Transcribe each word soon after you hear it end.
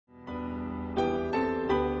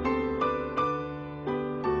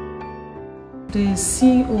The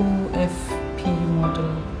COFP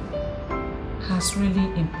model has really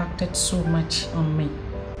impacted so much on me.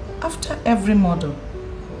 After every model,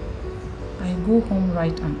 I go home,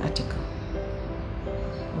 write an article,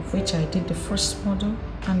 of which I did the first model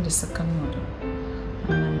and the second model.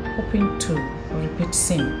 And I'm hoping to repeat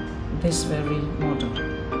same this very model,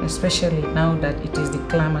 especially now that it is the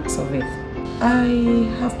climax of it. I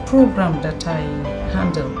have program that I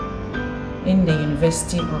handle in the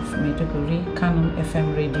University of Maiduguri, Canon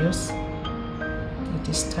FM radios. It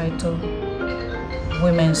is titled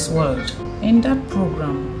Women's World. In that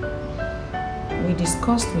program, we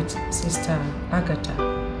discussed with Sister Agatha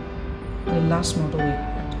the last model we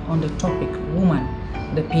had on the topic Woman,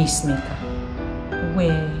 the Peacemaker,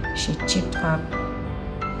 where she chipped up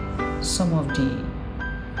some of the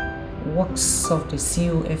works of the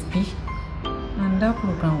COFP, and that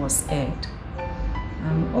program was aired.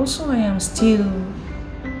 And also I am still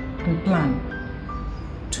in plan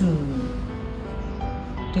to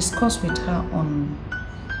discuss with her on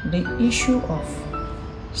the issue of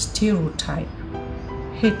stereotype,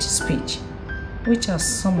 hate speech, which are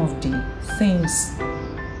some of the things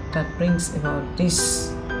that brings about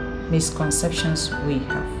these misconceptions we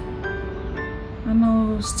have. And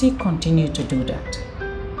I'll still continue to do that.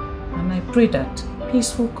 And I pray that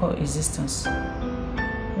peaceful coexistence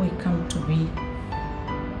will come to be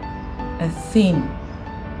a theme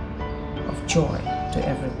of joy to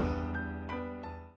everyone.